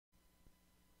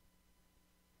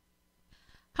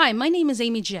Hi, my name is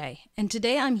Amy J, and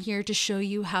today I'm here to show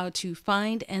you how to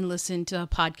find and listen to a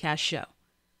podcast show.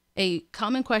 A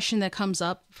common question that comes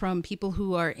up from people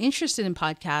who are interested in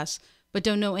podcasts but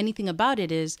don't know anything about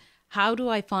it is, how do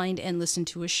I find and listen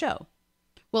to a show?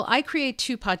 Well, I create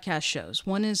two podcast shows.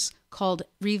 One is called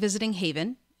Revisiting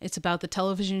Haven. It's about the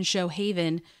television show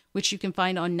Haven, which you can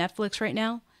find on Netflix right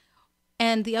now.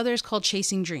 And the other is called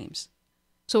Chasing Dreams.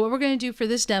 So what we're going to do for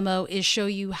this demo is show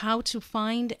you how to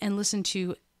find and listen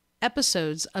to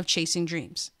episodes of Chasing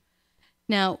Dreams.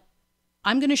 Now,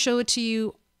 I'm going to show it to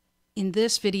you in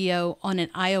this video on an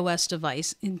iOS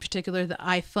device, in particular the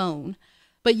iPhone,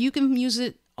 but you can use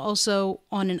it also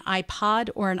on an iPod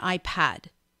or an iPad.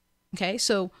 Okay,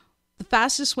 so the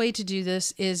fastest way to do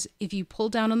this is if you pull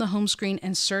down on the home screen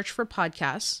and search for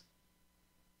podcasts.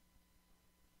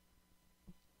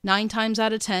 9 times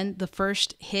out of 10, the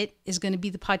first hit is going to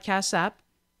be the podcast app.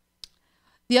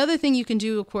 The other thing you can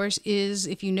do, of course, is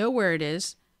if you know where it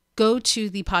is, go to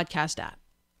the podcast app.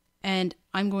 And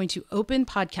I'm going to open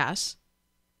podcasts.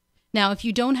 Now, if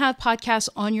you don't have podcasts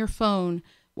on your phone,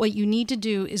 what you need to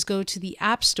do is go to the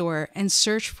App Store and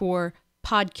search for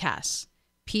podcasts,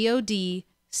 Podcasts.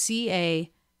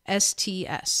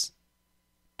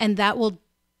 And that will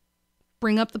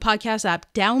bring up the podcast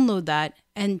app, download that,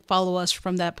 and follow us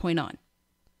from that point on.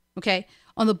 Okay?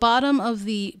 On the bottom of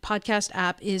the podcast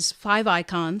app is 5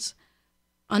 icons: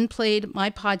 unplayed, my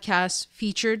podcast,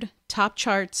 featured, top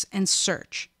charts, and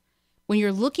search. When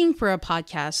you're looking for a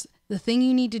podcast, the thing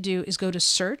you need to do is go to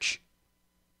search.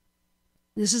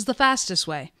 This is the fastest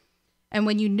way. And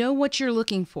when you know what you're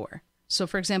looking for, so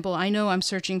for example, I know I'm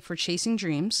searching for Chasing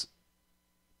Dreams,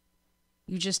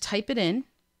 you just type it in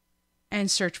and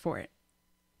search for it.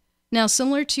 Now,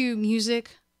 similar to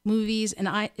music, movies, and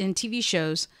TV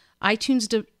shows, iTunes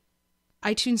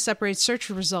separates search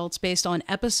results based on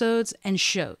episodes and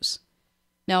shows.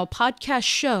 Now, a podcast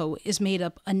show is made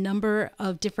up a number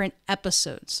of different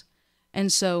episodes.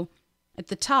 And so at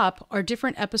the top are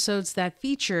different episodes that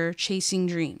feature Chasing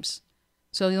Dreams.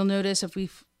 So you'll notice if we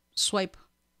swipe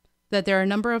that there are a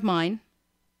number of mine,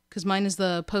 because mine is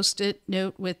the post-it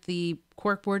note with the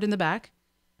corkboard in the back.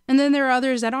 And then there are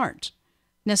others that aren't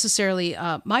necessarily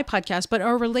my podcast, but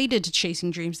are related to Chasing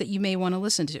Dreams that you may want to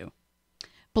listen to.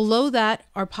 Below that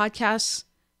are podcasts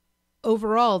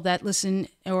overall that listen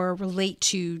or relate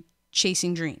to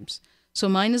Chasing Dreams. So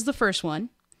mine is the first one.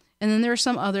 And then there are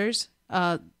some others.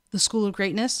 The School of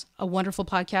Greatness, a wonderful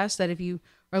podcast that if you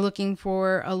are looking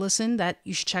for a listen, that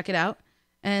you should check it out.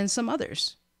 And some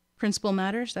others. Principle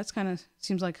Matters, that's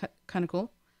seems like kind of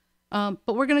cool.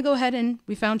 But we're going to go ahead and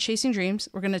we found Chasing Dreams.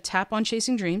 We're going to tap on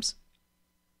Chasing Dreams.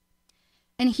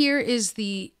 And here is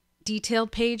the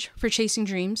detailed page for Chasing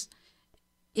Dreams.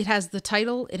 It has the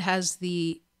title. It has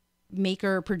the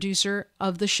maker, producer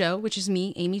of the show, which is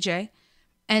me, Amy J.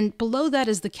 And below that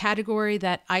is the category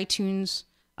that iTunes,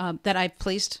 that I've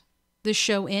placed this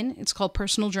show in. It's called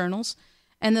Personal Journals.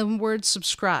 And the word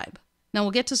subscribe. Now we'll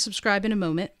get to subscribe in a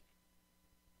moment.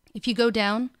 If you go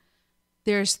down,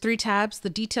 there's 3 tabs. The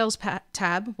details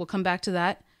tab, we'll come back to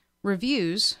that.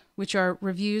 Reviews, which are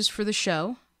reviews for the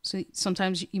show. So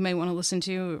sometimes you may want to listen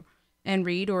to and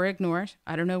read or ignore.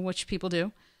 I don't know which people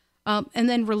do. And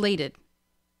then related.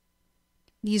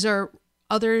 These are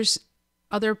other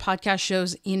podcast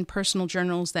shows in Personal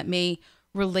Journals that may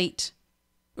relate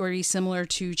or be similar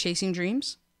to Chasing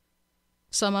Dreams.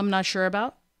 Some I'm not sure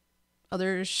about.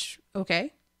 Others,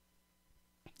 okay.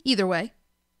 Either way.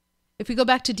 If we go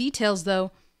back to details, though,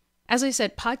 as I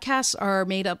said, podcasts are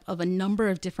made up of a number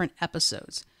of different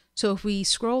episodes. So if we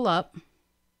scroll up,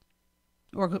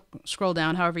 or scroll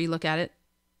down, however you look at it,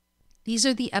 these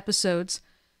are the episodes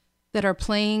that are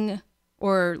playing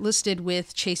or listed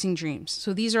with Chasing Dreams.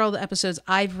 So these are all the episodes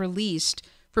I've released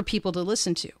for people to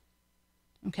listen to.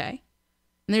 Okay?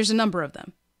 And there's a number of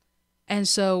them. And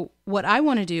so what I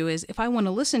want to do is, if I want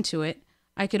to listen to it,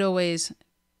 I could always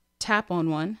tap on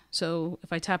one. So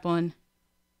if I tap on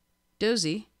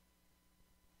Dozy,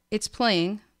 it's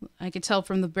playing. I could tell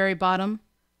from the very bottom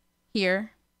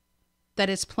here that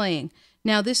it's playing.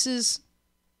 Now this is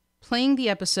playing the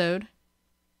episode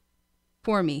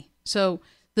for me. So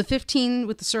the 15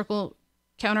 with the circle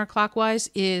counterclockwise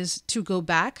is to go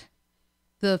back.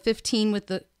 The 15 with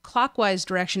the clockwise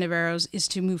direction of arrows is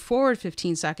to move forward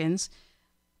 15 seconds.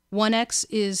 1x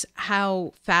is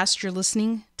how fast you're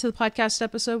listening to the podcast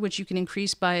episode, which you can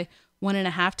increase by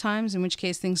 1.5 times, in which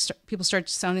case people start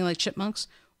sounding like chipmunks,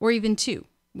 or even 2,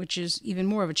 which is even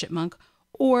more of a chipmunk,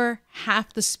 or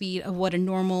half the speed of what a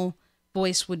normal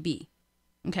voice would be.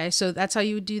 Okay, so that's how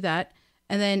you would do that.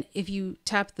 And then if you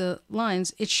tap the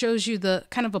lines, it shows you the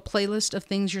kind of a playlist of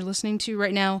things you're listening to.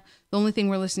 Right now, the only thing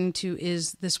we're listening to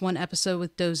is this one episode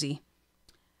with Dozy.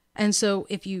 And so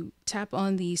if you tap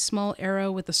on the small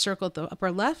arrow with the circle at the upper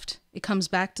left, it comes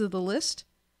back to the list.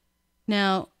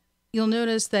 Now, you'll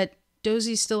notice that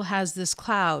Dozy still has this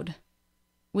cloud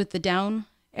with the down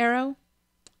arrow.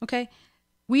 Okay?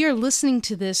 We are listening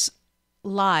to this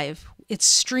live. It's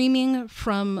streaming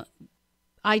from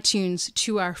iTunes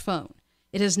to our phone.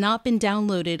 It has not been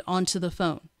downloaded onto the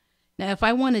phone. Now, if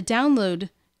I want to download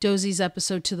Dozy's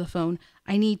episode to the phone,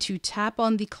 I need to tap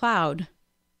on the cloud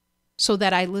so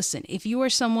that I listen. If you are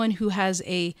someone who has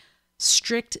a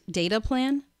strict data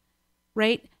plan,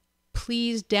 right,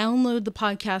 please download the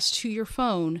podcast to your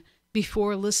phone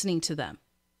before listening to them.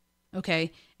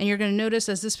 Okay? And you're going to notice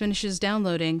as this finishes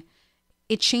downloading,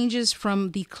 it changes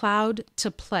from the cloud to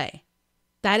play.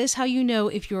 That is how you know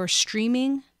if you're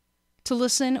streaming to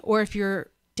listen or if you're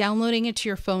downloading it to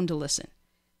your phone to listen.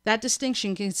 That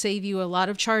distinction can save you a lot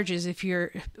of charges if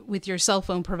you're with your cell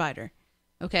phone provider.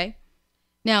 Okay?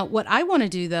 Now, what I want to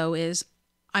do though is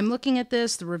I'm looking at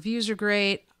this, the reviews are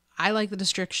great, I like the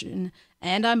description,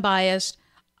 and I'm biased.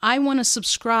 I want to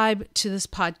subscribe to this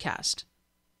podcast.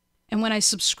 And when I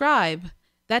subscribe,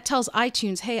 that tells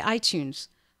iTunes, hey, iTunes,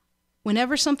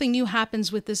 whenever something new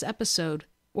happens with this episode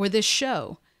or this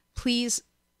show, please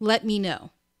let me know.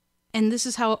 And this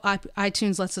is how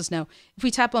iTunes lets us know. If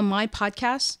we tap on my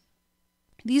podcasts,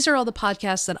 these are all the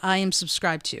podcasts that I am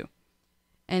subscribed to.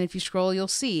 And if you scroll, you'll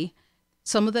see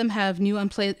some of them have new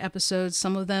unplayed episodes.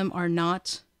 Some of them are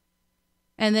not.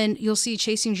 And then you'll see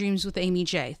Chasing Dreams with Amy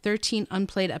J, 13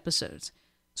 unplayed episodes.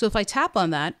 So if I tap on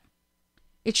that,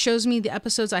 it shows me the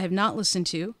episodes I have not listened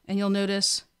to. And you'll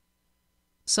notice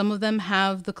some of them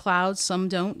have the cloud, some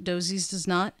don't. Dozy's does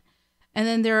not. And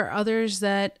then there are others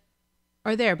that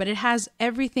are there, but it has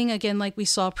everything again like we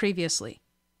saw previously.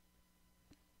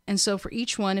 And so for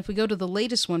each one, if we go to the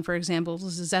latest one, for example,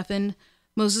 this is Zephan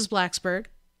Moses Blacksburg,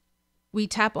 we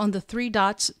tap on the 3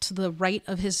 dots to the right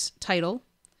of his title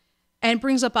and it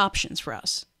brings up options for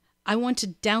us. I want to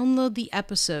download the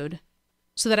episode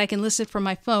so that I can listen from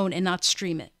my phone and not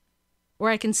stream it.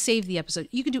 Or I can save the episode.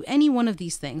 You can do any one of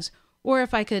these things. Or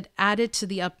if I could add it to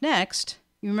the up next,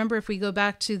 you remember if we go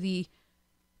back to the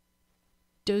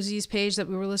Dozy's page that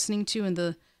we were listening to and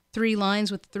the 3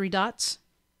 lines with the 3 dots,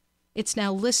 it's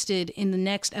now listed in the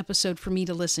next episode for me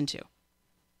to listen to.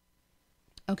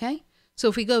 Okay? So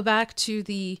if we go back to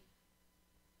the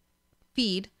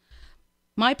feed,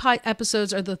 my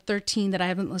episodes are the 13 that I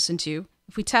haven't listened to.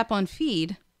 If we tap on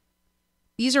feed,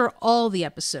 these are all the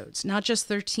episodes, not just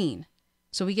 13.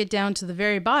 So we get down to the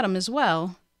very bottom as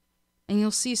well, and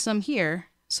you'll see some here.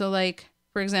 So like,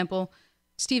 for example,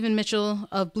 Stephen Mitchell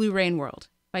of Blue Rain World.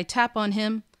 If I tap on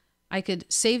him, I could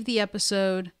save the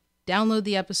episode, download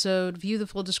the episode, view the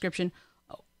full description,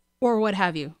 or what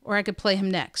have you. Or I could play him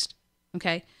next.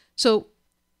 Okay? So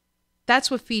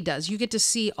that's what feed does. You get to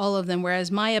see all of them,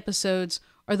 whereas my episodes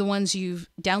are the ones you've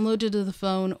downloaded to the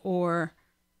phone or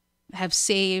have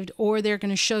saved, or they're going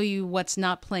to show you what's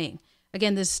not playing.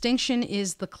 Again, the distinction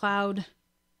is the cloud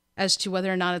as to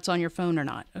whether or not it's on your phone or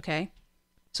not. Okay?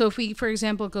 So if we, for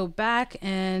example, go back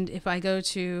and if I go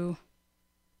to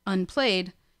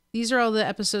unplayed, these are all the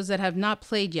episodes that have not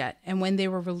played yet and when they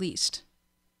were released.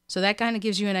 So that kind of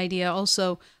gives you an idea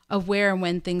also of where and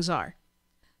when things are.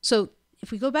 So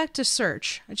if we go back to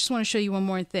search, I just want to show you one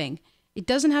more thing. It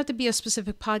doesn't have to be a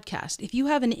specific podcast. If you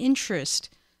have an interest,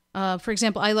 for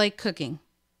example, I like cooking,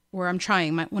 or I'm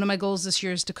trying. One of my goals this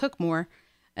year is to cook more,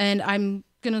 and I'm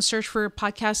going to search for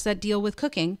podcasts that deal with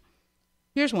cooking.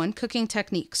 Here's one, Cooking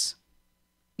Techniques.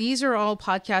 These are all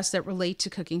podcasts that relate to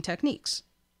cooking techniques.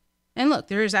 And look,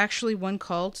 there is actually one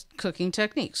called Cooking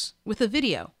Techniques with a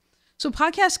video. So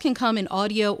podcasts can come in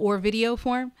audio or video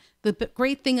form. The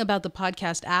great thing about the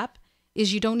podcast app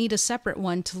is you don't need a separate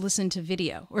one to listen to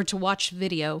video or to watch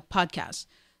video podcasts.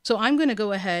 So I'm going to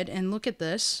go ahead and look at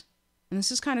this. And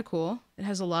this is kind of cool. It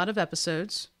has a lot of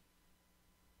episodes.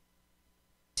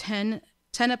 10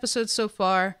 episodes so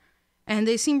far. And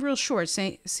they seem real short.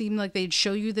 Seem like they'd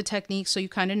show you the technique so you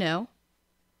kind of know.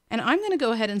 And I'm going to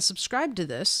go ahead and subscribe to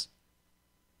this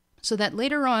so that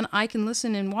later on I can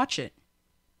listen and watch it.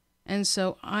 And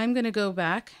so I'm going to go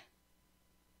back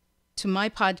to my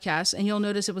podcast, and you'll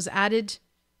notice it was added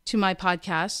to my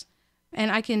podcast,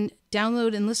 and I can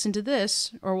download and listen to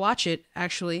this, or watch it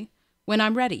actually, when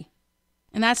I'm ready.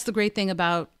 And that's the great thing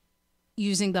about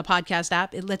using the podcast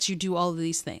app. It lets you do all of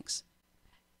these things.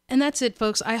 And that's it,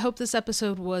 folks. I hope this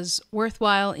episode was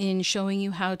worthwhile in showing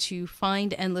you how to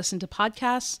find and listen to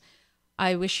podcasts.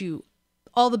 I wish you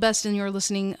all the best in your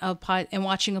listening and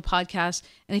watching a podcast.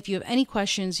 And if you have any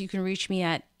questions, you can reach me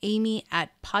at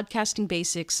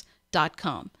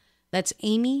amy@podcastingbasics.com. That's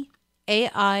Amy,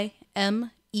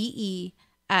 AIMEE,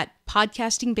 at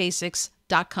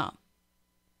podcastingbasics.com.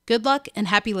 Good luck and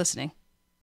happy listening.